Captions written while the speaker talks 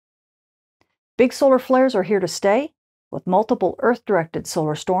Big solar flares are here to stay, with multiple Earth-directed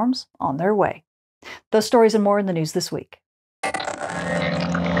solar storms on their way. Those stories and more in the news this week.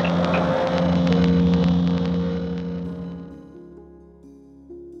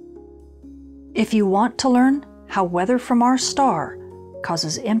 If you want to learn how weather from our star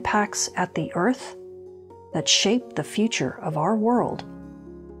causes impacts at the Earth that shape the future of our world,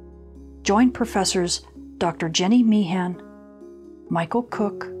 join Professors Dr. Jenny Meehan, Michael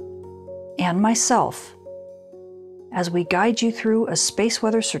Cook, and myself as we guide you through a space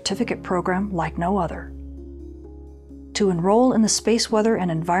weather certificate program like no other. To enroll in the Space Weather and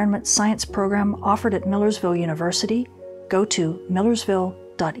Environment Science program offered at Millersville University, go to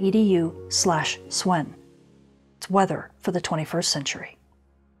millersville.edu/SWEN. It's weather for the 21st century.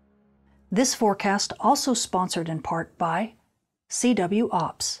 This forecast also sponsored in part by CW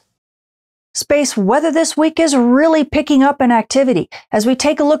Ops. Space weather this week is really picking up in activity. As we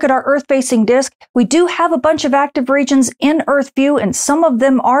take a look at our Earth-facing disk, we do have a bunch of active regions in Earth view, and some of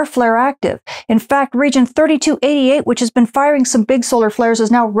them are flare active. In fact, region 3288, which has been firing some big solar flares, is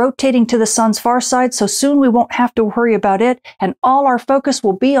now rotating to the sun's far side, so soon we won't have to worry about it, and all our focus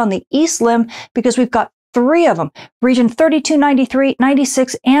will be on the east limb because we've got 3 of them. Region 32, 93,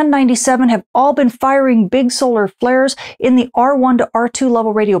 96, and 97 have all been firing big solar flares in the R1 to R2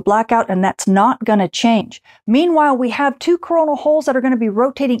 level radio blackout, and that's not going to change. Meanwhile, we have 2 coronal holes that are going to be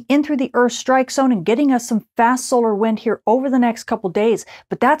rotating in through the Earth strike zone and getting us some fast solar wind here over the next couple days.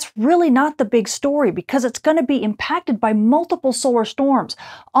 But that's really not the big story because it's going to be impacted by multiple solar storms.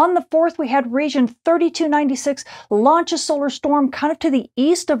 On the 4th, we had region 3296 launch a solar storm kind of to the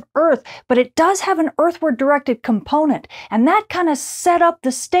east of Earth, but it does have an Earthward-directed component, and that kind of set up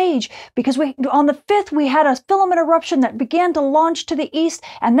the stage because on the 5th, we had a filament eruption that began to launch to the east,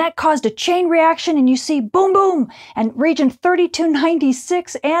 and that caused a chain reaction, and you see boom, boom, and region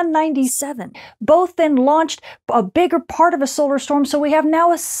 3296 and 97 both then launched a bigger part of a solar storm, so we have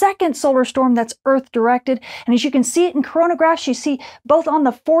now a second solar storm that's Earth-directed, and as you can see it in coronagraphs, you see both on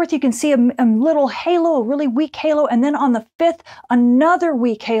the 4th, you can see a little halo, a really weak halo, and then on the 5th, another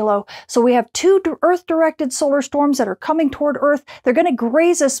weak halo. So we have 2 Earth-directed solar storms that are coming toward Earth. They're going to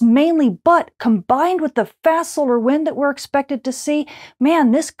graze us mainly, but combined with the fast solar wind that we're expected to see,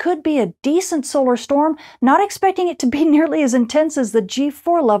 man, this could be a decent solar storm. Not expecting it to be nearly as intense as the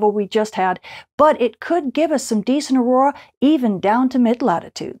G4 level we just had, but it could give us some decent aurora even down to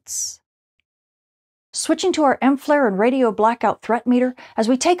mid-latitudes. Switching to our M-flare and radio blackout threat meter, as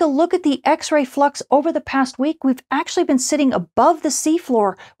we take a look at the X-ray flux over the past week, we've actually been sitting above the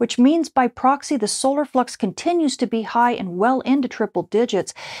seafloor, which means by proxy the solar flux continues to be high and well into triple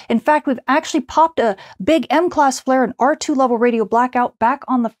digits. In fact, we've actually popped a big M-class flare and R2 level radio blackout back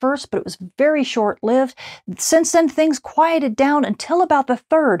on the 1st, but it was very short-lived. Since then, things quieted down until about the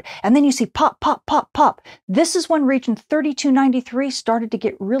 3rd, and then you see pop, pop, pop, pop. This is when region 3293 started to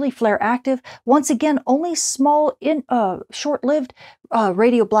get really flare active. Once again, only small, short-lived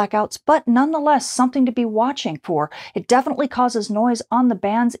radio blackouts, but nonetheless something to be watching for. It definitely causes noise on the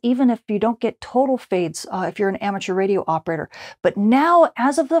bands, even if you don't get total fades if you're an amateur radio operator. But now,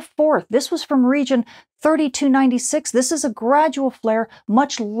 as of the 4th, this was from region 3296. This is a gradual flare,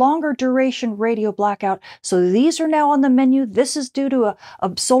 much longer duration radio blackout. So these are now on the menu. This is due to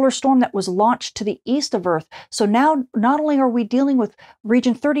a solar storm that was launched to the east of Earth. So now not only are we dealing with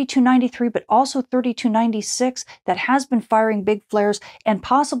region 3293, but also 3296 that has been firing big flares, and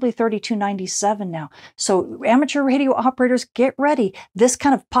possibly 3297 now. So amateur radio operators, get ready. This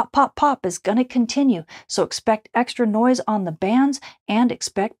kind of pop, pop, pop is going to continue. So expect extra noise on the bands and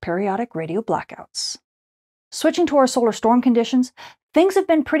expect periodic radio blackouts. Switching to our solar storm conditions, things have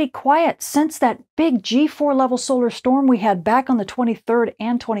been pretty quiet since that big G4 level solar storm we had back on the 23rd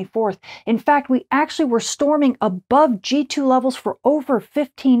and 24th. In fact, we actually were storming above G2 levels for over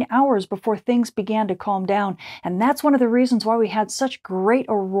 15 hours before things began to calm down. And that's one of the reasons why we had such great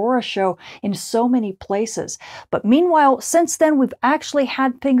aurora show in so many places. But meanwhile, since then, we've actually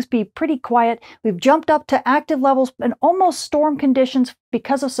had things be pretty quiet. We've jumped up to active levels and almost storm conditions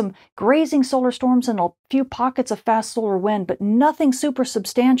because of some grazing solar storms and a few pockets of fast solar wind, but nothing super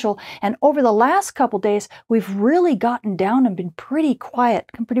substantial. And over the last couple days, we've really gotten down and been pretty quiet,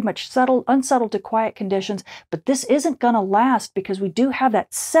 pretty much unsettled to quiet conditions. But this isn't going to last because we do have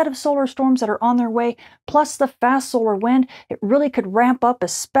that set of solar storms that are on their way, plus the fast solar wind. It really could ramp up,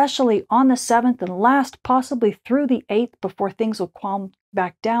 especially on the 7th and last possibly through the 8th before things will calm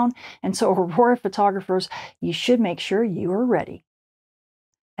back down. And so Aurora photographers, you should make sure you are ready.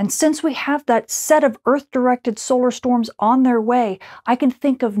 And since we have that set of Earth-directed solar storms on their way, I can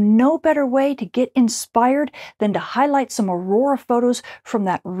think of no better way to get inspired than to highlight some Aurora photos from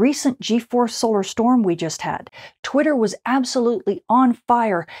that recent G-force solar storm we just had. Twitter was absolutely on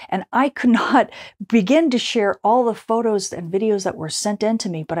fire, and I could not begin to share all the photos and videos that were sent in to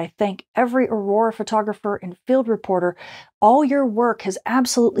me, but I thank every Aurora photographer and field reporter. All your work is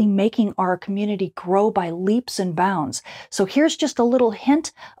absolutely making our community grow by leaps and bounds. So here's just a little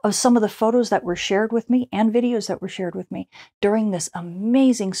hint of some of the photos that were shared with me and videos that were shared with me during this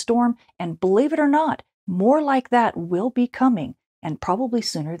amazing storm. And believe it or not, more like that will be coming, and probably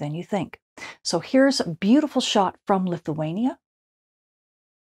sooner than you think. So here's a beautiful shot from Lithuania.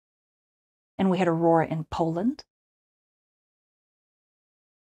 And we had Aurora in Poland.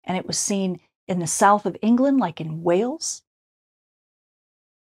 And it was seen in the south of England, like in Wales.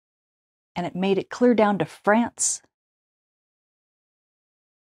 And it made it clear down to France.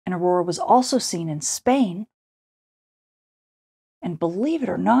 And Aurora was also seen in Spain. And believe it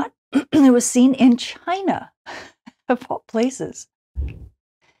or not, it was seen in China, of all places.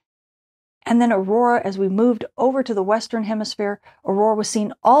 And then Aurora, as we moved over to the Western Hemisphere, Aurora was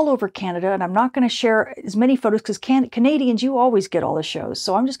seen all over Canada. And I'm not going to share as many photos because Canadians, you always get all the shows.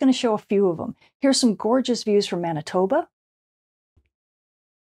 So I'm just going to show a few of them. Here's some gorgeous views from Manitoba.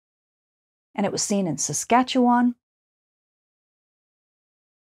 And it was seen in Saskatchewan.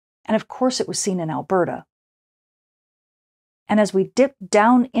 And of course, it was seen in Alberta. And as we dipped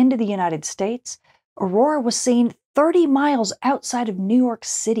down into the United States, Aurora was seen 30 miles outside of New York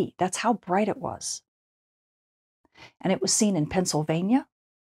City. That's how bright it was. And it was seen in Pennsylvania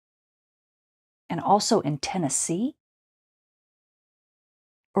and also in Tennessee.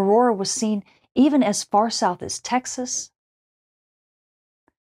 Aurora was seen even as far south as Texas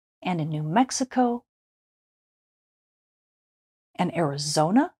and in New Mexico and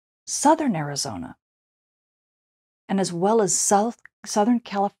Arizona, southern Arizona, and as well as southern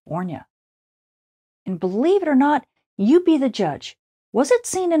California. And believe it or not, you be the judge. Was it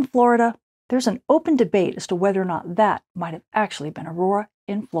seen in Florida? There's an open debate as to whether or not that might have actually been Aurora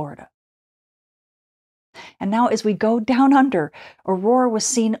in Florida. And now as we go down under, Aurora was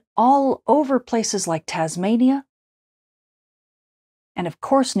seen all over places like Tasmania, and of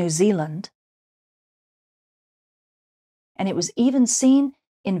course New Zealand. And it was even seen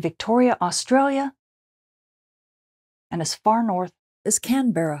in Victoria, Australia, and as far north as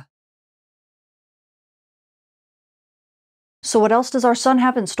Canberra. So what else does our sun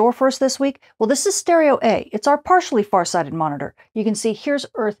have in store for us this week? Well, this is Stereo A. It's our partially far-sighted monitor. You can see here's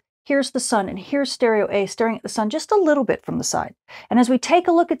Earth, here's the sun, and here's Stereo A staring at the sun just a little bit from the side. And as we take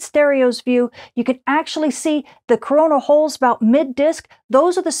a look at Stereo's view, you can actually see the coronal holes about mid-disk.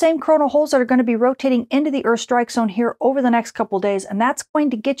 Those are the same coronal holes that are going to be rotating into the Earth strike zone here over the next couple days, and that's going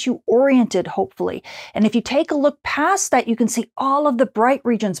to get you oriented, hopefully. And if you take a look past that, you can see all of the bright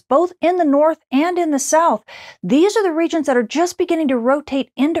regions, both in the north and in the south. These are the regions that are just beginning to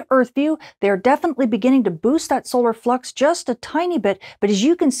rotate into Earth view. They are definitely beginning to boost that solar flux just a tiny bit, but as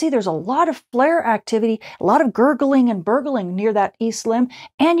you can see, there's a lot of flare activity, a lot of gurgling and burgling near that east limb,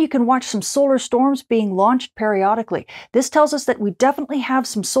 and you can watch some solar storms being launched periodically. This tells us that we definitely have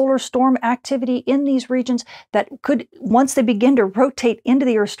some solar storm activity in these regions that could, once they begin to rotate into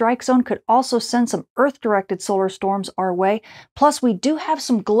the Earth strike zone, could also send some Earth-directed solar storms our way. Plus, we do have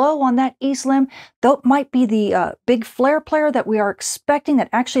some glow on that east limb. Though it might be the big flare player that we are expecting that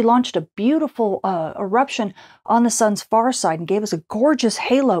actually launched a beautiful eruption on the sun's far side and gave us a gorgeous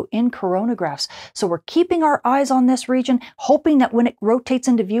halo in coronagraphs. So we're keeping our eyes on this region, hoping that when it rotates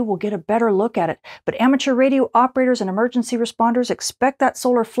into view, we'll get a better look at it. But amateur radio operators and emergency responders, expect that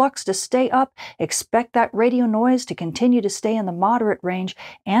solar flux to stay up, expect that radio noise to continue to stay in the moderate range,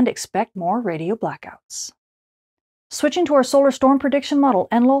 and expect more radio blackouts. Switching to our solar storm prediction model,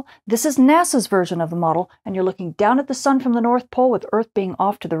 Enlil, this is NASA's version of the model, and you're looking down at the sun from the North Pole with Earth being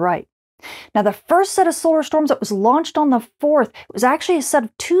off to the right. Now, the first set of solar storms that was launched on the 4th, it was actually a set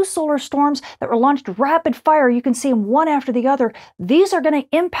of 2 solar storms that were launched rapid fire. You can see them one after the other. These are going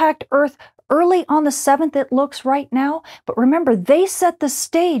to impact Earth early on the 7th, it looks right now. But remember, they set the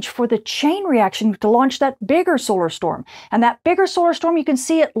stage for the chain reaction to launch that bigger solar storm. And that bigger solar storm, you can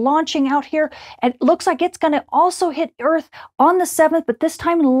see it launching out here. And it looks like it's going to also hit Earth on the 7th, but this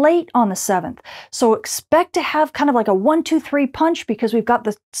time late on the 7th. So expect to have kind of like a 1, 2, 3 punch, because we've got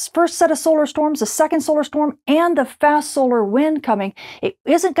the first set of solar storms, the second solar storm, and the fast solar wind coming. It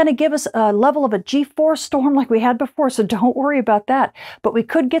isn't going to give us a level of a G-force storm like we had before, so don't worry about that. But we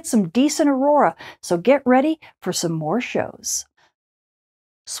could get some decent aurora, so get ready for some more shows.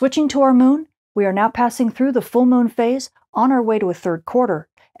 Switching to our moon, we are now passing through the full moon phase. on our way to a third quarter,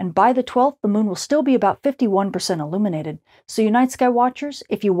 and by the 12th, the moon will still be about 51% illuminated. So you night sky watchers,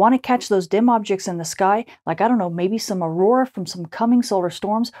 if you want to catch those dim objects in the sky, like, I don't know, maybe some aurora from some coming solar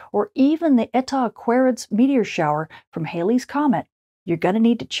storms, or even the Eta Aquarids meteor shower from Halley's Comet, you're going to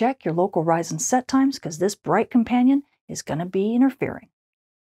need to check your local rise and set times because this bright companion is going to be interfering.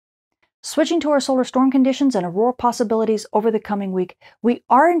 Switching to our solar storm conditions and aurora possibilities over the coming week, we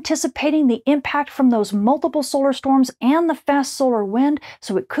are anticipating the impact from those multiple solar storms and the fast solar wind,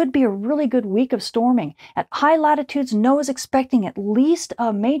 so it could be a really good week of storming. At high latitudes, NOAA is expecting at least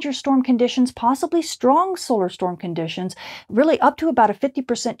major storm conditions, possibly strong solar storm conditions, really up to about a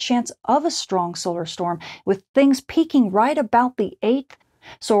 50% chance of a strong solar storm, with things peaking right about the 8th.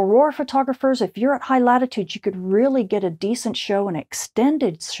 So Aurora photographers, if you're at high latitudes, you could really get a decent show, an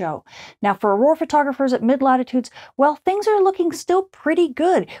extended show. Now for Aurora photographers at mid-latitudes, well, things are looking still pretty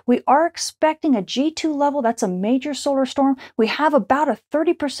good. We are expecting a G2 level, that's a major solar storm. We have about a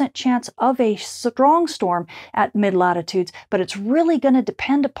 30% chance of a strong storm at mid-latitudes, but it's really going to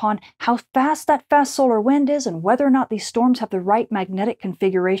depend upon how fast that fast solar wind is and whether or not these storms have the right magnetic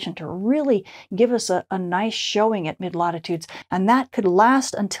configuration to really give us a nice showing at mid-latitudes. And that could last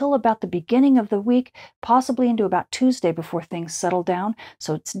until about the beginning of the week, possibly into about Tuesday before things settle down,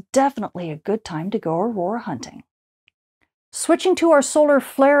 so it's definitely a good time to go aurora hunting. Switching to our solar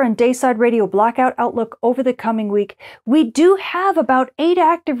flare and dayside radio blackout outlook over the coming week, we do have about 8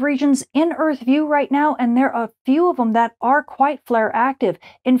 active regions in Earth view right now, and there are a few of them that are quite flare active.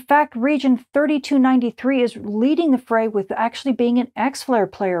 In fact, region 3293 is leading the fray with actually being an X-flare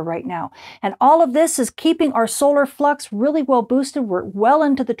player right now. And all of this is keeping our solar flux really well boosted. We're well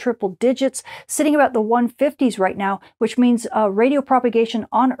into the triple digits, sitting about the 150s right now, which means radio propagation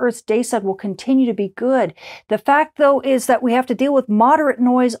on Earth's dayside will continue to be good. The fact, though, is that we have to deal with moderate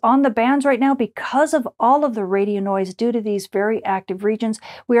noise on the bands right now because of all of the radio noise due to these very active regions.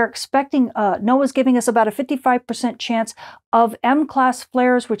 We are expecting, NOAA's giving us about a 55% chance of M-class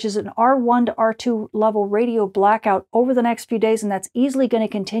flares, which is an R1 to R2 level radio blackout over the next few days, and that's easily going to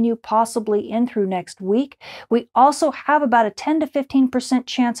continue possibly in through next week. We also have about a 10 to 15%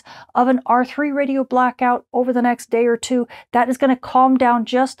 chance of an R3 radio blackout over the next day or two. That is going to calm down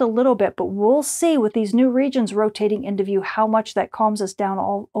just a little bit, but we'll see with these new regions rotating into view how much that calms us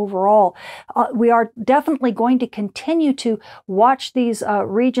down overall. We are definitely going to continue to watch these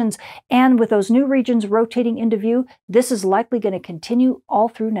regions, and with those new regions rotating into view, this is likely going to continue all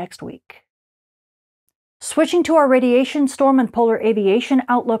through next week. Switching to our radiation, storm, and polar aviation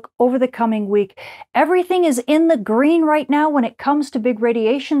outlook over the coming week, everything is in the green right now when it comes to big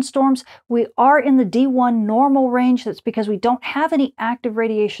radiation storms. We are in the D1 normal range. That's because we don't have any active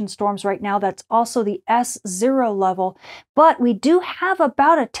radiation storms right now. That's also the S0 level. But we do have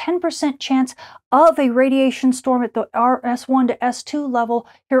about a 10% chance of a radiation storm at the S1 to S2 level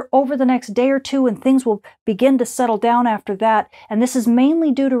here over the next day or two, and things will begin to settle down after that. And this is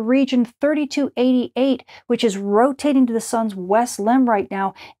mainly due to region 3288, which is rotating to the sun's west limb right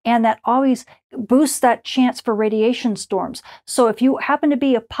now, and that always boosts that chance for radiation storms. So if you happen to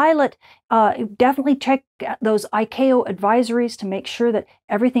be a pilot, definitely check those ICAO advisories to make sure that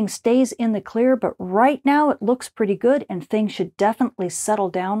everything stays in the clear. But right now it looks pretty good, and things should definitely settle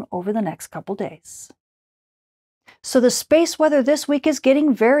down over the next couple days. So the space weather this week is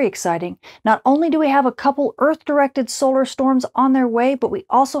getting very exciting. Not only do we have a couple Earth-directed solar storms on their way, but we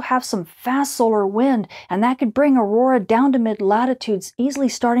also have some fast solar wind, and that could bring aurora down to mid-latitudes, easily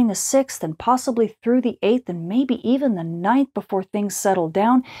starting the 6th and possibly through the 8th and maybe even the 9th before things settle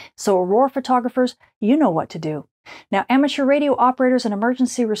down. So aurora photographers, you know what to do. Now, amateur radio operators and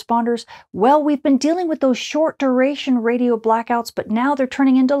emergency responders, well, we've been dealing with those short duration radio blackouts, but now they're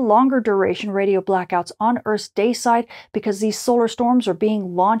turning into longer duration radio blackouts on Earth's day side because these solar storms are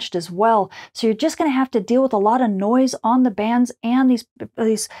being launched as well. So you're just going to have to deal with a lot of noise on the bands and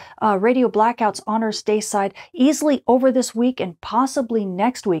these radio blackouts on Earth's day side easily over this week and possibly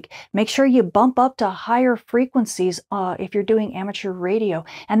next week. Make sure you bump up to higher frequencies if you're doing amateur radio.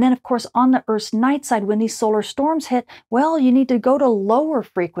 And then, of course, on the Earth's night side, when these solar storms hit, well, you need to go to lower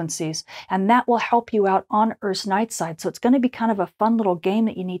frequencies, and that will help you out on Earth's night side. So it's going to be kind of a fun little game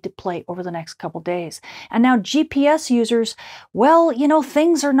that you need to play over the next couple days. And now GPS users, well, you know,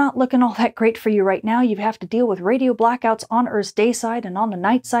 things are not looking all that great for you right now. You have to deal with radio blackouts on Earth's day side, and on the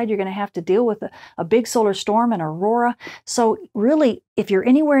night side, you're going to have to deal with a big solar storm and aurora. So really, if you're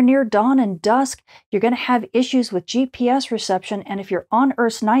anywhere near dawn and dusk, you're going to have issues with GPS reception. And if you're on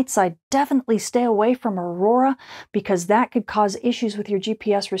Earth's night side, definitely stay away from aurora because that could cause issues with your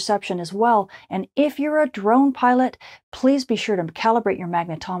GPS reception as well. And if you're a drone pilot, please be sure to calibrate your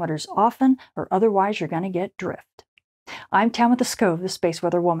magnetometers often, or otherwise you're going to get drift. I'm Tamitha Skov, the Space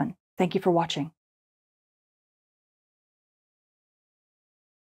Weather Woman. Thank you for watching.